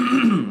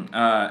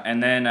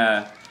 And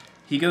then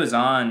he goes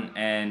on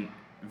and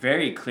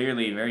very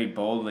clearly, very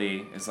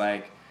boldly is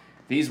like,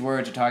 these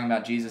words are talking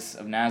about Jesus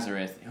of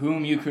Nazareth,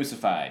 whom you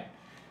crucified.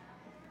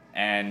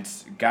 And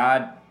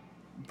God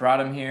brought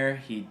him here.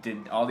 He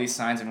did all these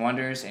signs and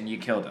wonders, and you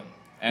killed him.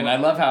 And I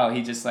love how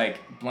he just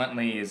like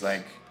bluntly is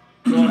like...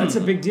 Well, that's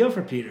a big deal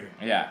for Peter.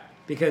 Yeah.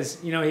 Because,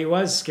 he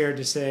was scared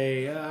to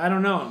say, I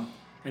don't know him.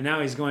 And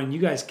now he's going, you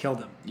guys killed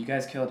him. You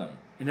guys killed him.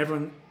 And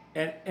everyone...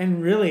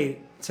 And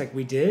really, it's like,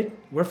 we did?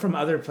 We're from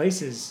other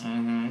places.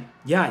 Mm-hmm.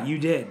 Yeah, you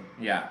did.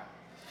 Yeah.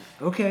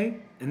 Okay.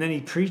 And then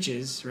he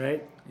preaches,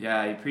 right?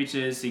 Yeah, he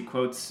preaches. He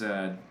quotes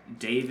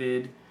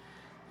David.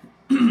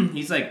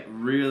 He's like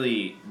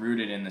really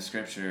rooted in the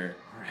scripture,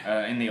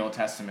 in the Old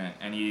Testament.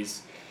 And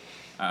he's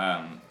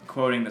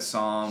quoting the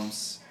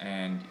Psalms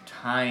and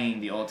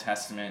tying the Old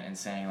Testament and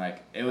saying,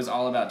 like, it was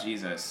all about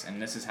Jesus.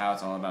 And this is how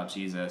it's all about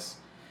Jesus.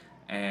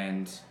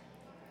 And...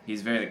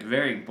 he's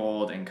very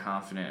bold and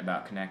confident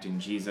about connecting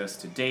Jesus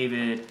to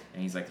David,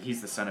 and he's like,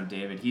 he's the son of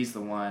David. He's the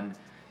one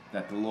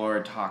that the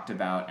Lord talked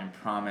about and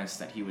promised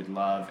that he would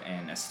love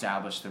and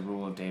establish the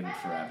rule of David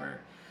forever.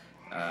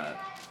 Well,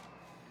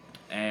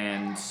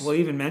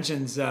 he even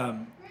mentions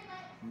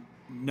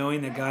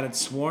knowing that God had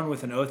sworn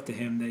with an oath to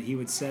him that he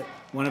would set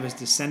one of his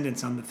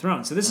descendants on the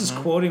throne. So this is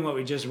quoting what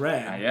we just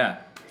read. Yeah.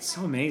 It's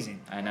so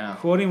amazing. I know.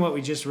 Quoting what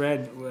we just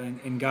read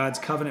in God's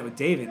covenant with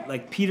David.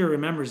 Like, Peter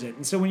remembers it.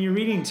 And so when you're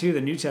reading, too,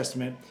 the New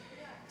Testament,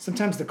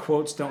 sometimes the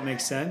quotes don't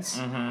make sense.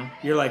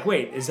 Mm-hmm. You're like,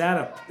 wait, it's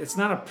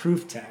not a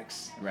proof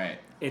text. Right.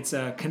 It's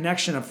a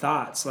connection of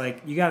thoughts.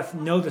 Like, you got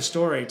to know the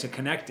story to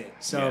connect it.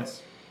 So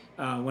yes.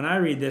 When I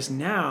read this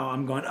now,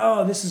 I'm going,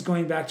 oh, this is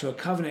going back to a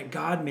covenant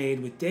God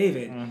made with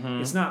David.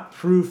 Mm-hmm. It's not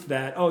proof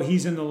that,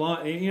 he's in the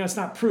law. It's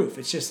not proof.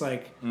 It's just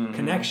like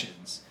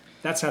connections.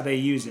 That's how they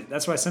use it.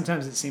 That's why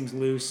sometimes it seems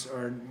loose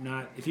or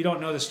not. If you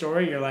don't know the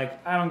story, you're like,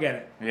 I don't get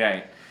it.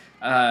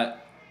 Right.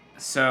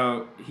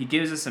 So he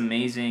gives this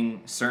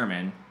amazing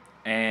sermon,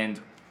 and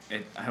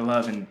I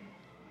love in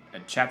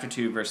chapter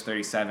 2, verse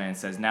 37, it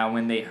says, now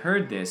when they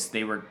heard this,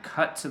 they were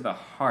cut to the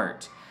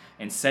heart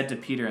and said to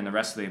Peter and the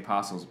rest of the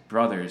apostles,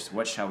 brothers,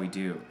 what shall we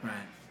do? Right.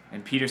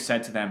 And Peter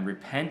said to them,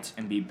 repent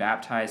and be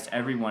baptized,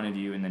 every one of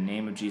you, in the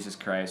name of Jesus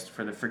Christ,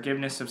 for the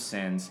forgiveness of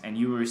sins, and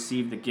you will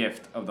receive the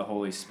gift of the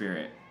Holy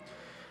Spirit.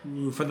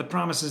 For the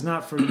promise is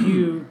not for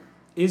you,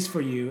 is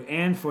for you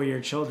and for your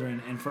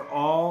children and for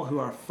all who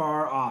are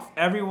far off,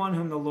 everyone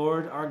whom the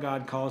Lord our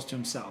God calls to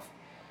himself.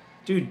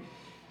 Dude,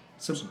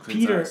 so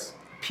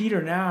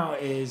Peter now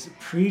is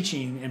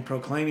preaching and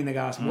proclaiming the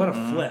gospel. What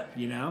a flip,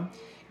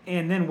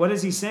 And then what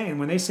is he saying?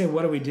 When they say,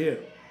 what do we do?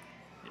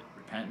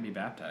 Repent and be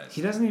baptized.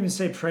 He doesn't even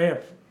say pray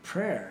a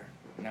prayer.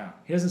 No.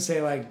 He doesn't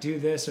say, like, do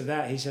this or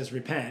that. He says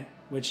repent,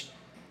 which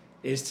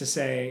is to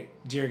say,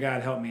 dear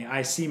God, help me.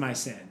 I see my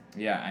sin.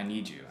 Yeah, I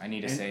need you. I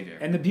need a Savior.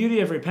 And the beauty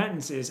of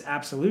repentance is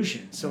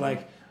absolution. So,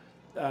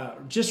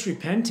 just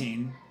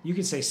repenting, you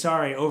can say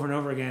sorry over and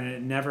over again, and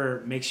it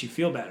never makes you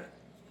feel better.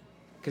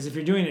 Because if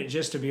you're doing it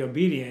just to be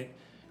obedient,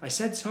 I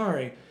said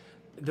sorry.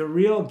 The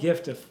real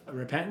gift of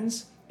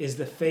repentance is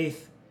the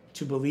faith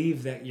to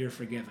believe that you're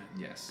forgiven.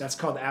 Yes. That's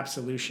called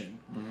absolution.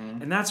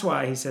 Mm-hmm. And that's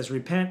why he says,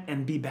 repent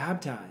and be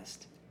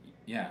baptized.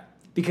 Yeah.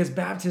 Because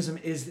baptism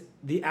is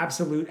the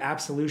absolute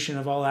absolution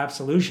of all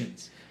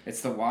absolutions.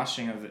 It's the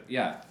washing of the,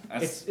 yeah.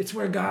 It's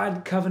where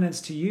God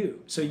covenants to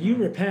you. So you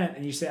repent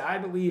and you say, I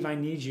believe I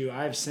need you.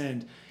 I have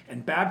sinned.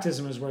 And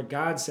baptism is where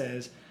God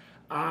says,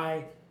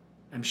 I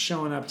am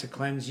showing up to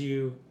cleanse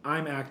you.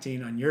 I'm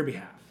acting on your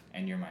behalf.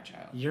 And you're my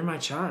child. You're my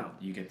child.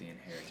 You get the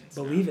inheritance.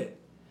 Believe it.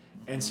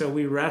 And so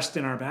we rest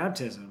in our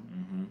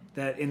baptism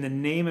that in the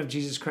name of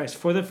Jesus Christ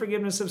for the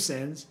forgiveness of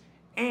sins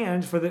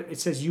and it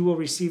says you will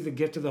receive the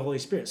gift of the Holy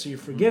Spirit. So you're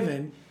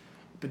forgiven,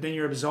 but then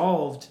you're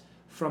absolved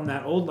from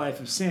that old life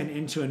of sin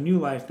into a new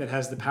life that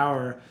has the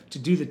power to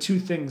do the two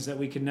things that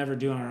we could never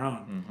do on our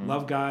own.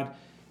 Love God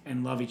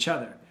and love each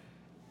other.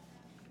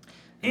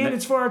 And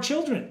it's for our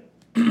children.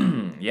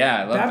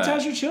 Yeah, I love that.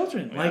 Baptize your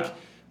children. Yeah. Like,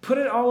 put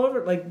it all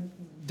over. Like,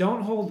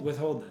 don't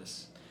withhold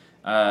this.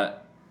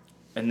 And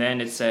then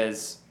it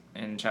says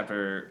in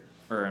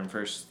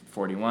verse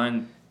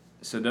 41,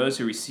 so those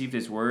who received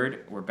his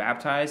word were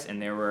baptized,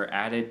 and there were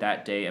added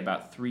that day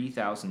about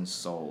 3,000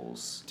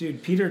 souls.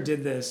 Dude, Peter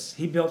did this.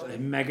 He built a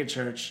mega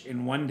church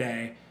in one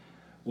day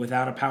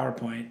without a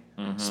PowerPoint,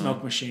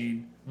 smoke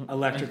machine,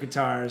 electric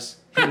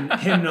guitars,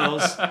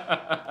 hymnals,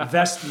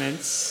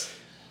 vestments,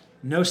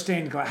 no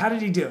stained glass. How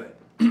did he do it?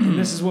 And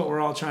this is what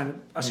we're all trying to,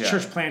 us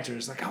church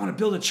planters, like, I want to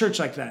build a church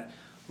like that.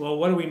 Well,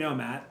 what do we know,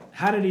 Matt?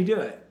 How did he do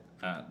it?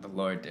 The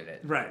Lord did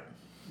it. Right.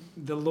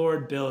 The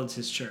Lord builds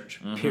his church,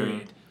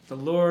 period. The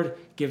Lord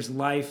gives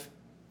life,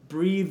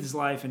 breathes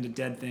life into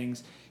dead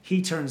things.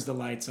 He turns the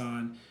lights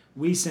on.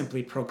 We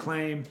simply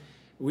proclaim.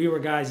 We were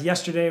guys,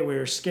 yesterday we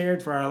were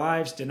scared for our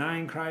lives,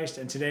 denying Christ,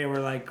 and today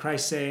we're like,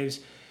 Christ saves.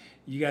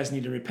 You guys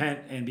need to repent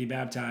and be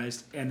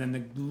baptized. And then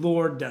the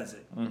Lord does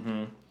it.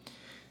 Mm-hmm.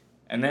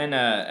 And then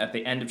at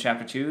the end of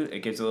chapter 2, it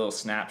gives a little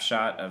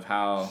snapshot of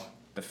how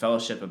the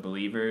fellowship of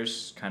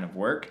believers kind of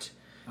worked.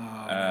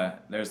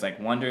 There's like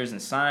wonders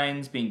and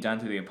signs being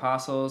done through the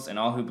apostles, and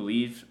all who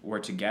believed were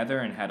together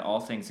and had all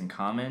things in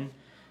common.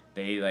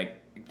 They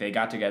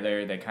got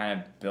together. They kind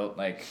of built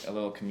like a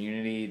little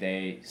community.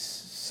 They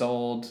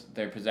sold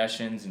their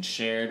possessions and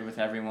shared with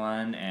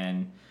everyone.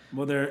 And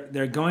well,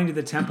 they're going to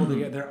the temple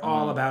together. They're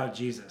all about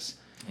Jesus.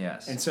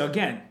 Yes. And so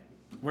again,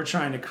 we're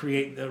trying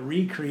to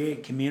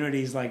recreate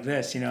communities like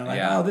this.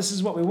 Oh, this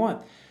is what we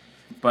want.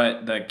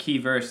 But the key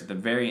verse at the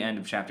very end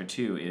of chapter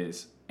 2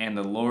 is, and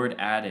the Lord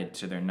added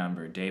to their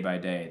number day by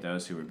day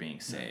those who were being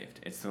saved.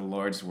 It's the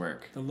Lord's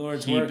work. The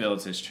Lord's work. work. He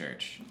builds his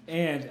church.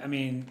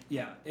 And,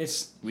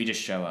 we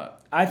just show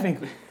up. I think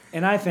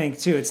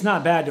too, it's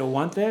not bad to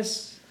want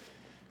this,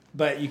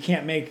 but you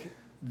can't make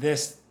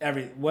this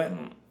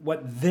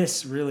what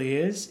this really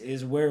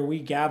is where we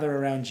gather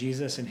around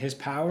Jesus and his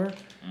power.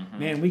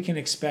 Man, we can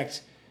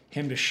expect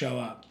him to show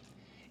up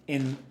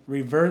in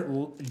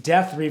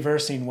death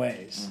reversing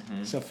ways.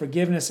 So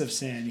forgiveness of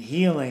sin,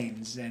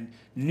 healings, and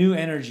new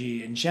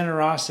energy, and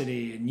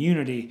generosity, and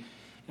unity.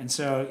 And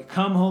so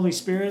come, Holy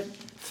Spirit,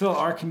 fill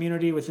our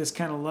community with this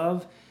kind of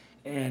love.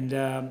 And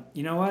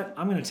you know what?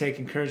 I'm going to take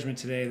encouragement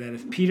today that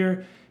if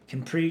Peter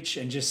can preach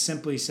and just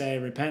simply say,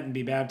 repent and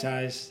be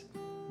baptized,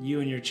 you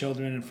and your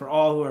children, and for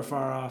all who are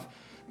far off,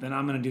 then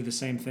I'm going to do the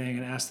same thing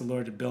and ask the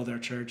Lord to build our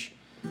church.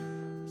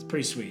 It's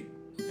pretty sweet.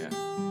 Yeah.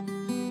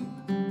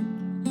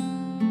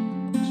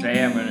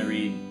 Today I'm going to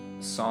read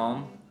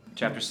Psalm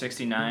chapter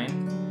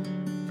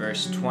 69,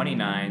 verse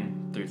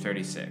 29 through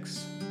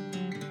 36.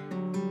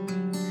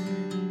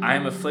 I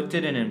am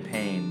afflicted and in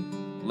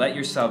pain. Let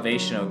your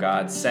salvation, O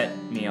God, set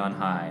me on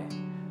high.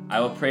 I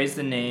will praise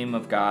the name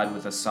of God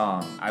with a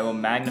song. I will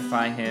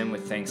magnify him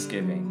with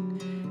thanksgiving.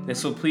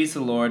 This will please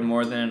the Lord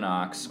more than an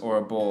ox or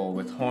a bull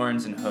with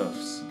horns and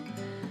hoofs.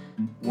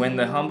 When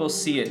the humble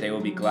see it, they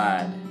will be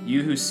glad.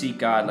 You who seek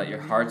God, let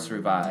your hearts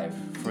revive.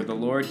 For the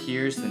Lord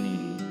hears the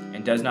needy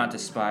and does not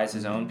despise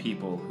his own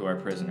people who are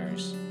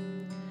prisoners.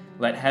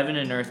 Let heaven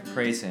and earth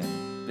praise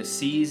him, the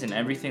seas and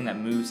everything that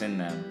moves in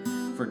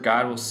them. For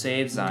God will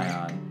save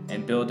Zion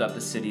and build up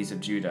the cities of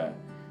Judah.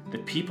 The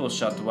people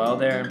shall dwell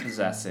there and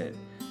possess it.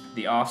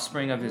 The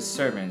offspring of his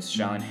servants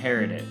shall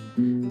inherit it,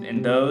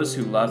 and those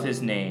who love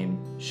his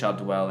name shall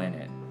dwell in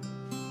it.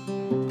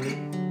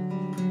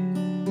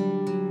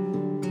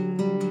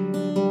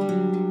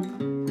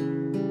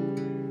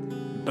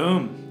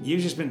 Boom.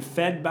 You've just been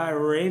fed by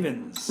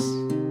ravens.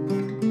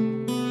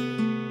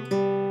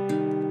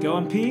 Go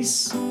in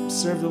peace,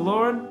 serve the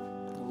Lord,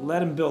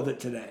 let him build it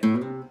today.